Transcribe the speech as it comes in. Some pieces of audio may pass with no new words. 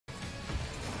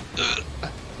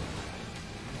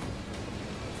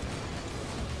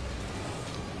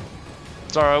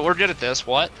It's alright, we're good at this.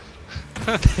 What?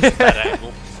 That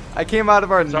angle. I came out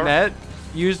of our net,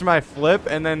 used my flip,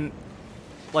 and then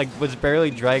like was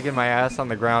barely dragging my ass on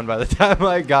the ground by the time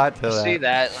I got to that. See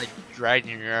that, like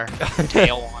dragging your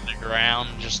tail on the ground,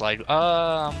 just like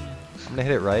I'm gonna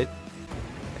hit it right.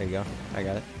 There you go. I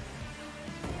got it.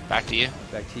 Back to you.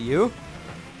 Back to you.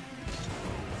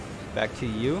 Back to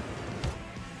you.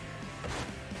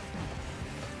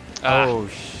 Oh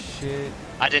shit!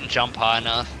 I didn't jump high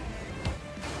enough.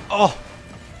 Oh.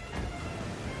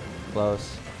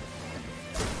 Close.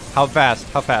 How fast?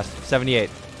 How fast? 78.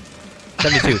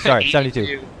 72. Sorry,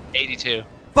 72. 82.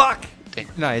 Fuck! Damn.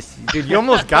 Nice. Dude, you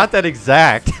almost got that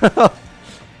exact.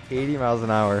 80 miles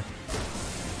an hour.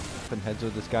 Putting heads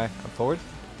with this guy. I'm forward.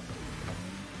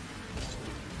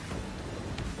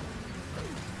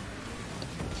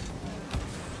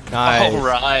 Nice.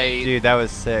 Alright. Dude, that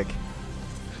was sick.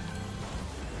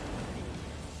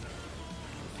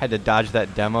 Had to dodge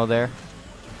that demo there.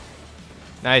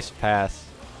 Nice pass.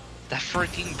 That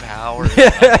freaking power.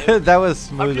 That was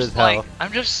smooth as hell. Like,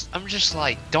 I'm just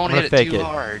like, don't hit it too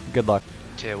hard. Good luck.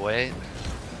 Okay, wait.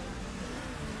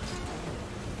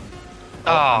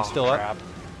 Oh, I'm still crap. up.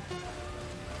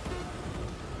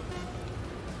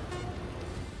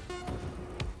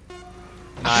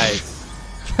 Nice.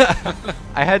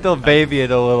 I had to baby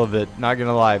it a little bit, not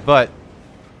gonna lie, but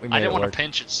we made I didn't it want work. to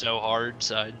pinch it so hard,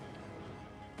 so I...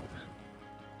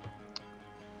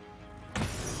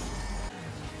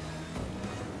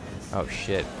 Oh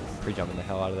shit. Pre-jumping the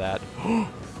hell out of that.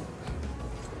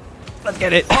 Let's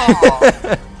get it.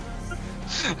 Oh.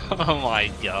 Oh my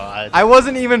god. I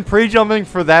wasn't even pre-jumping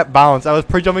for that bounce. I was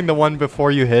pre-jumping the one before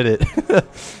you hit it.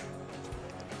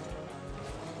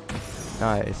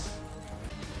 Nice.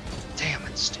 Damn,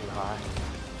 it's too high.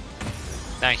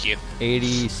 Thank you.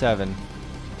 87.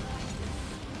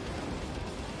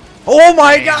 Oh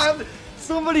my god!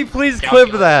 Somebody please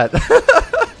clip that.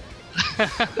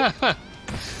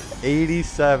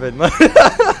 87. Perfect.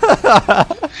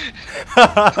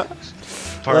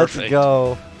 Let's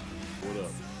go. What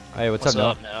up? Hey, what's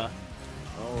up, Noah?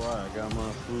 Alright, I got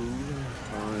my food.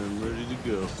 I am ready to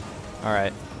go. All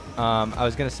right. I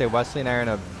was gonna say Wesley and I are in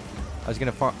a. I was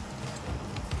gonna farm.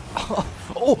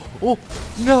 Oh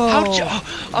no! How'd you?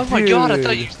 Oh my god! I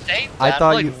thought you saved that. I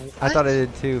thought like, you. I thought I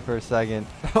did too for a second.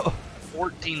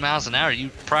 14 miles an hour. You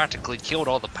practically killed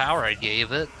all the power I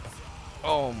gave it.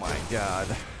 Oh my god.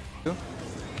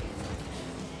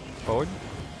 Forward.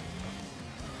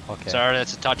 Okay. Sorry,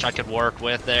 that's a touch I could work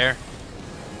with there.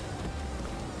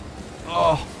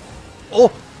 Oh.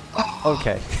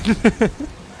 Okay.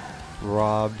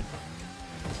 Robbed.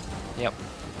 Yep.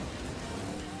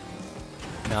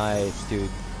 Nice, dude.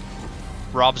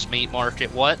 Rob's Meat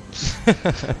Market. What?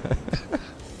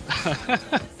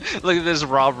 Look at this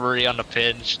robbery on the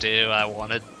pinch too. I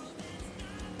wanted.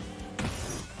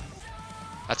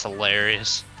 That's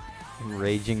hilarious.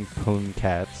 Raging Poon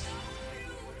Cats.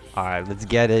 Alright, let's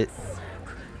get it.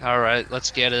 Alright, let's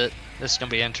get it. This is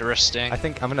gonna be interesting. I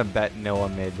think I'm gonna bet Noah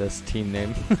made this team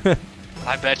name.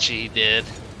 I bet you he did.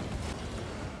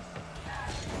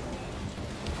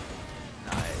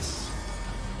 Nice.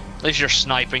 At least you're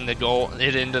sniping the goal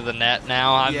it into the net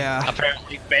now. I'm Yeah.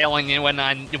 apparently failing you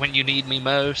when you need me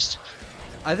most.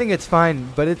 I think it's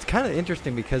fine, but it's kind of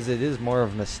interesting because it is more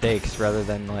of mistakes rather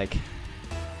than like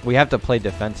we have to play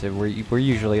defensive. We're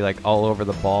usually like all over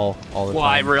the ball all the Well,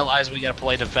 time. I realize we gotta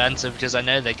play defensive because I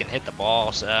know they can hit the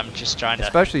ball, so I'm just trying to.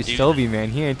 Especially do Sylvie,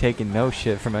 man. He ain't taking no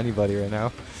shit from anybody right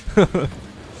now.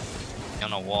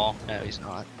 on a wall. No, he's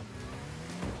not.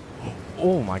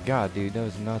 Oh my god, dude, that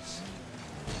was nuts.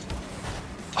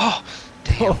 Oh,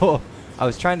 damn. I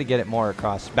was trying to get it more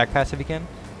across. Back pass if you can.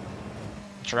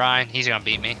 Trying. He's gonna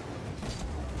beat me.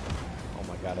 Oh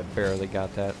my god, I barely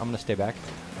got that. I'm gonna stay back.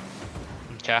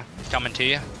 Okay, coming to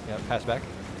you. Yeah, pass back.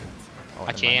 Oh, I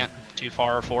never can't. mind. Too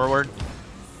far forward.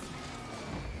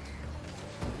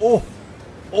 Oh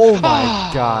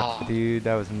my god, dude,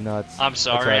 that was nuts. I'm That's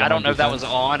sorry. right, I I'm don't know on if that was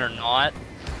defense. on or not.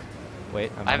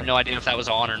 Wait, I have no idea if that was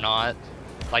on or not.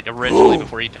 Like originally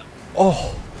before you done.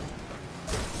 Oh,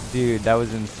 dude, that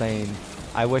was insane.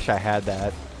 I wish I had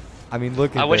that. I mean,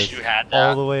 look at I wish this, you had all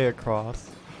that. the way across.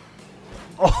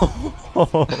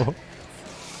 Oh,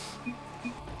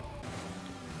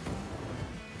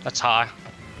 That's high.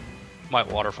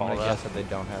 Might waterfall I'm gonna though. guess that they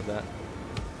don't have that.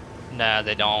 Nah,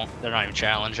 they don't. They're not even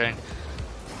challenging.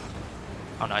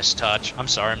 Oh, nice touch. I'm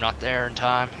sorry I'm not there in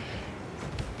time.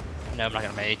 No, I'm not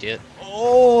gonna make it.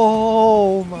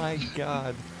 Oh my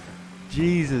god,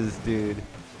 Jesus, dude.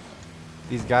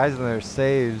 These guys and their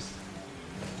saves.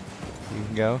 You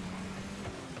can go.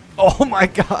 Oh my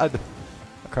god!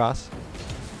 Across.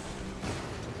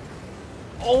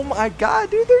 Oh my god,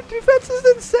 dude, their defense is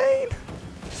insane!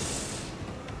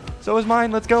 So is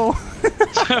mine, let's go!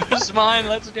 So is mine,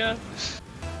 let's go.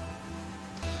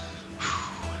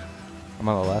 I'm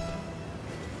on the left.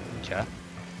 Okay.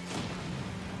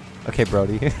 Okay,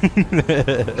 Brody.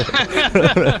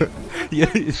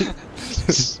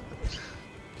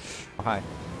 Oh, hi.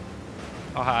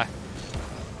 Oh, hi.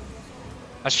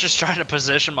 I was just trying to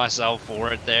position myself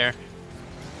for it there.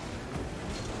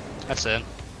 That's it.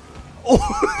 Oh,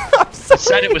 I'm sorry. I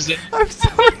said it was it. I'm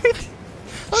sorry.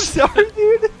 I'm sorry,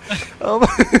 dude.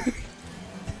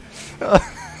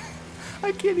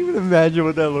 I can't even imagine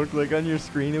what that looked like on your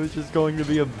screen. It was just going to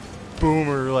be a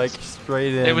boomer, like,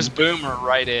 straight in. It was boomer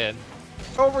right in.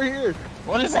 Over here.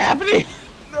 What is happening?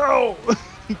 No.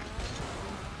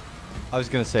 I was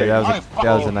gonna say that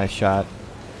was a nice shot.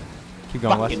 Keep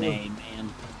going, Wes. Fucking A, man.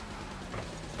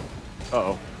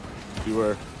 Uh-oh. You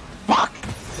were. Fuck!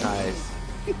 Nice.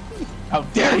 How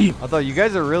dare you! Although you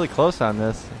guys are really close on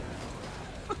this.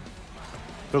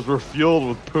 Because we're fueled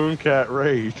with Pooncat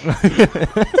rage.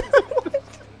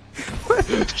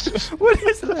 What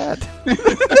is that?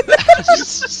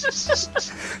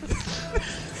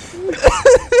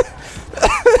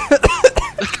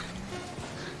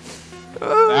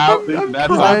 I'm That's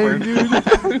crying, awkward.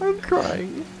 dude. I'm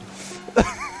crying.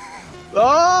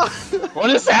 Ah! What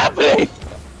is happening?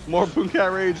 More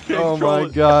Pooncat rage. Can't Oh control my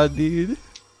it. god, dude.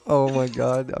 Oh my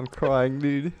god, I'm crying,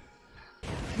 dude.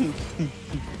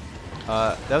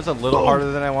 That was a little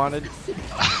harder than I wanted.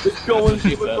 It's going for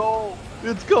she the said. goal.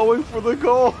 It's going for the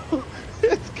goal.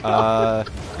 It's going.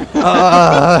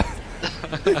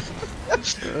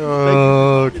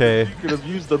 Okay. You could have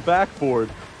used the backboard.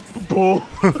 Boom.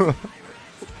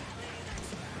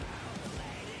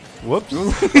 Whoops.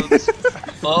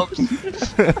 Oops.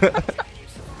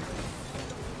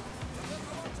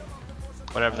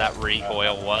 Whatever that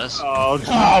recoil was. Oh,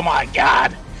 Oh my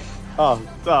god! oh,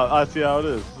 I see how it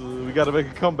is. We got to make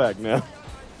a comeback now.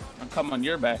 I'm coming on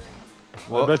your back.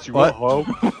 I bet you What? will,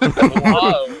 Ho.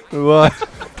 Whoa! What?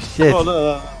 Shit. Oh,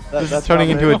 no. This is That's turning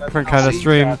how into they- a different kind of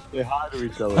stream. Say hi to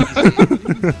each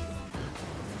other.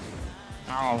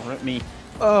 Oh, rip me.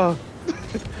 Oh,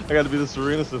 I got to be the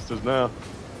Serena sisters now.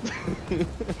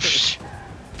 Just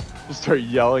start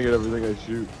yelling at everything I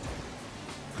shoot.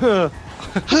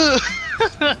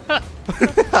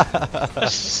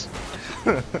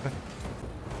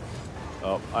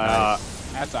 Oh,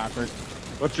 That's awkward.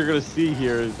 what you're gonna see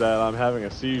here is that I'm having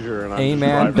a seizure and I'm just Amen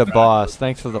driving to back Boss.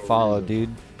 Thanks for the follow,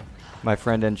 dude. My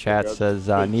friend in chat says,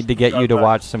 need to get you to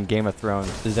watch some Game of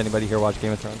Thrones. Does anybody here watch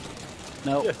Game of Thrones?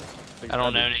 Nope. I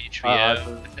don't own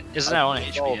HBO. Isn't that on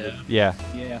HBO? Yeah.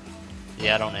 Yeah.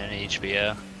 Yeah, I don't own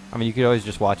HBO. I mean, you could always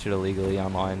just watch it illegally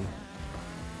online.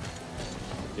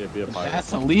 Yeah, be a pirate.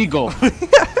 That's illegal.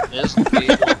 It's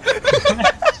illegal.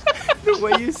 The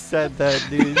way you said that,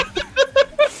 dude.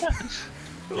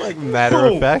 Like, matter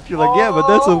of fact, you're like, yeah, but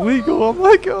that's illegal. I'm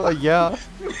like, oh, yeah.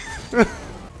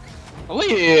 A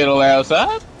little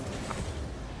outside.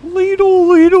 Leedle,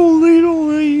 leedle, leedle,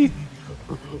 lee.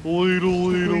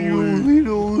 Leedle,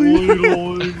 Leedle,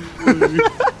 leedle, lee.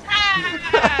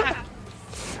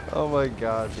 Oh my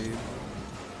god, dude.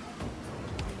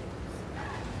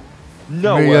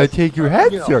 No, May I Wes. take your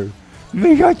hat, sir?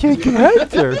 May I take your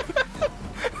hat, sir?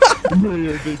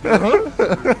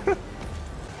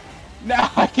 No,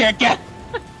 I can't get.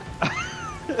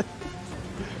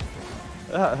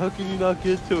 How can you not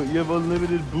get to it? You have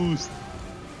unlimited boost.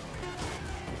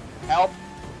 Help.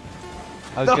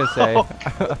 I was gonna say.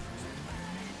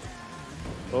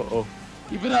 Uh-oh.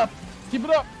 Keep it up. Keep it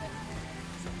up.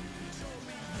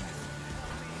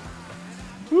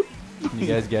 You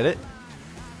guys get it?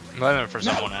 I'm waiting for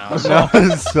someone else. No,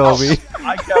 it's Sobe.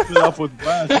 I kept it up with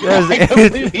Wes. I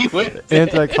completely went there.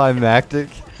 Anticlimactic.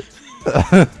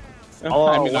 I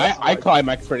mean, I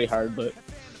climax pretty hard, but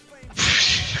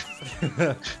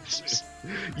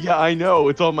Yeah, I know.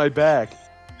 It's on my back.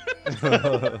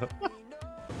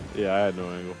 Yeah, I had no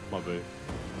angle. My bad.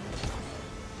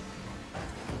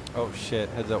 Oh shit,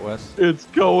 heads up west. It's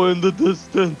going the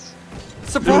distance.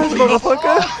 Surprise,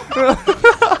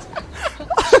 motherfucker!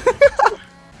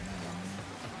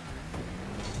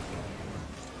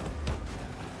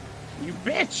 you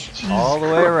bitch. All the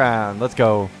way around. Let's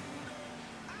go.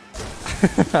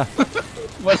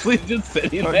 Wesley's just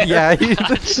sitting there. Yeah, he's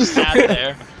Just sat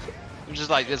there. I'm just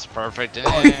like, it's perfect.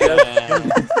 Let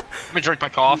me drink my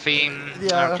coffee.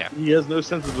 Yeah. Okay. He has no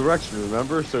sense of direction,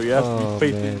 remember? So he has to Oh,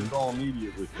 be facing man. the ball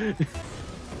immediately.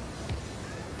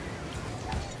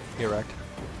 get wrecked.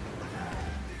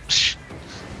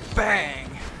 Bang!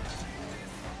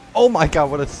 Oh my god,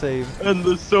 what a save. And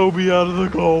the Sobe out of the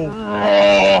goal.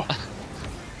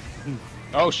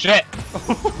 Oh shit!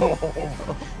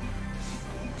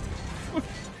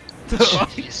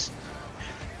 Jeez.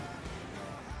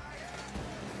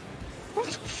 What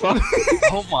the fuck?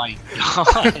 Oh my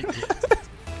god.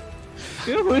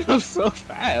 You went up so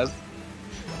fast.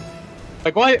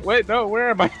 Like, wait, no, where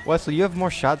am I? Wesley, you have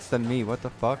more shots than me. What the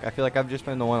fuck? I feel like I've just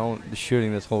been the one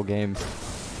shooting this whole game.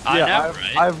 I Yeah, know, I right?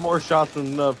 have more shots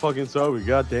than fucking Sobe.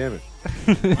 God damn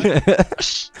it.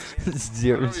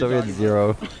 Zero. So we had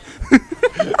 0.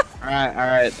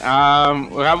 Alright.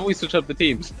 Well, how about we switch up the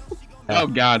teams? Oh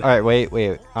god. Alright,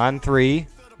 wait. On 3.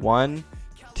 1,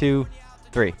 2,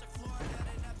 3.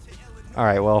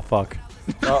 Alright, well, fuck.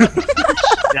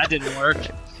 That didn't work.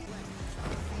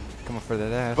 Come on for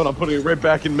that ass. But I'm putting it right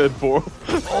back in mid 4.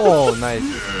 Oh, nice.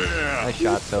 Nice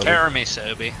shot, Sobe. Carry me,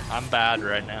 Sobe. I'm bad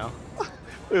right now.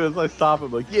 As I stop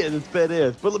him, like, yeah, that's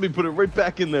badass, but let me put it right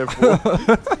back in there for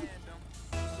him.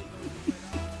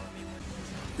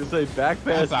 Just say back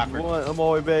pass That's awkward. one, I'm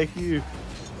all the way back here.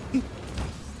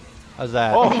 How's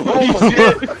that? Oh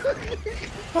shit!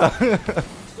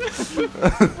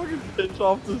 Fucking pinch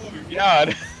off this.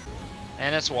 God.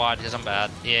 And it's wide because I'm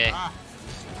bad. Yeah.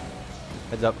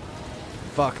 Heads up.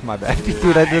 Fuck, my bad.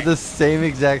 Dude, I did the same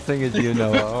exact thing as you,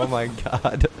 Noah. Oh my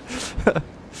god.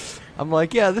 I'm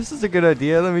like, yeah, this is a good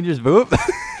idea. Let me just boop.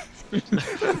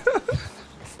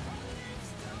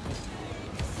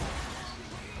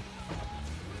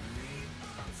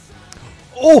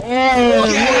 Oh! Oh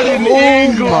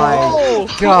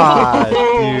my god,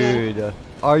 dude.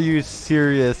 Are you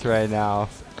serious right now?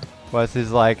 Wes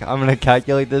is like, I'm gonna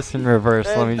calculate this in reverse.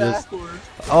 Let me just.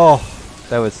 Oh,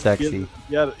 that was sexy.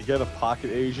 He had a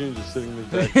pocket Asian just sitting in his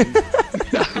back seat.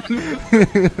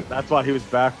 That's why he was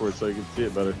backwards, so you could see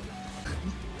it better.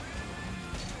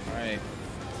 Alright.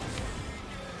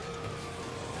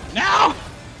 No!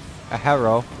 A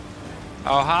hero.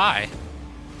 Oh, hi.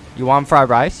 You want fried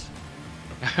rice?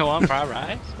 I want fried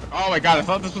rice. Oh my god, I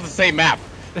thought this was the same map.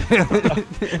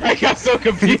 I got so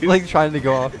confused. Like trying to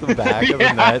go off the back of the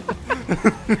Yeah. net.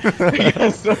 I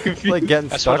got so confused. Like getting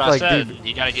That's stuck. what I Like, said. dude.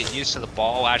 You gotta get used to the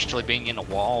ball actually being in a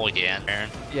wall again, Aaron.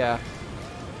 Yeah.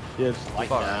 Yeah, just Like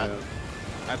fuck, that. man.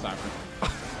 That's awkward.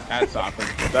 That's awkward.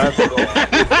 That's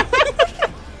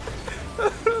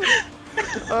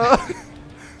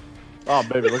oh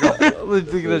baby, look out. I was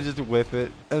thinking I'd just whip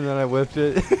it, and then I whipped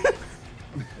it.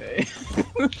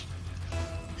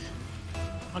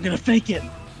 I'm gonna fake it.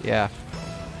 Yeah.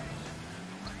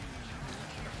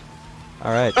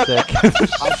 Alright, sick. I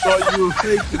thought you were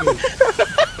faking it.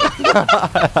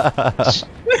 That is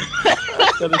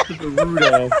such a rude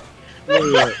ass.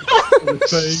 Look at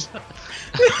that.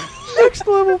 Next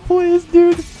level, please,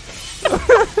 dude.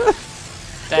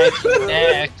 Thanks,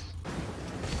 next.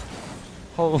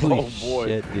 Holy Oh, boy.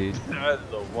 shit, dude. That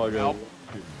is a fucking.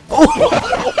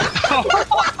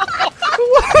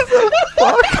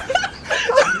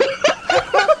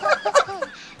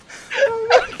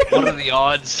 What are the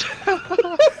odds?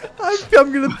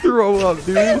 I'm gonna throw up,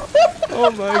 dude. Oh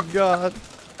my god.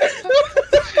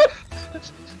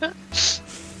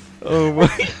 Oh my.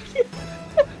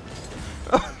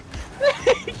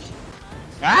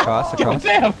 Across.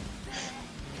 Damn.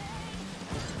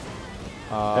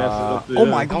 Oh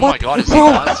my god. Oh my god, it's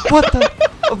Bro, nuts. what the?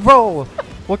 Bro,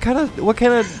 what kind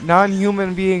of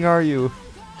non-human being are you?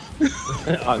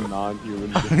 A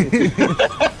non-human being.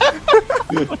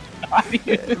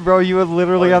 Bro, you were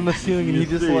literally on the ceiling and you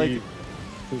just see, like.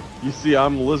 You see,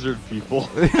 I'm lizard people.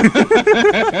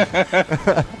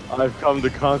 I've come to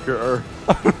conquer Earth.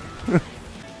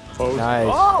 Nice.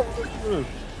 Oh,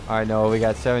 Alright, Noah, we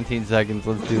got 17 seconds.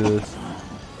 Let's do this.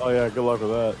 oh yeah, good luck with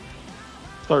that.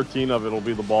 13 of it will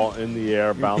be the ball in the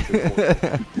air bouncing.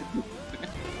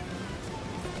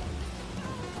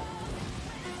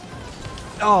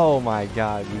 Oh my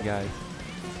god, you guys.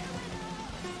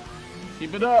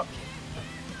 Keep it up.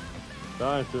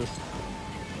 Scientist.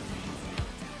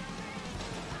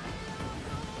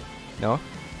 No?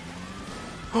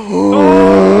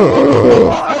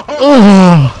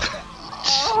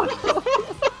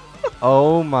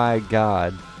 Oh my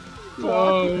god.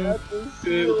 Oh,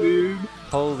 shit, dude.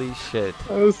 Holy shit.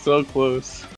 That was so close.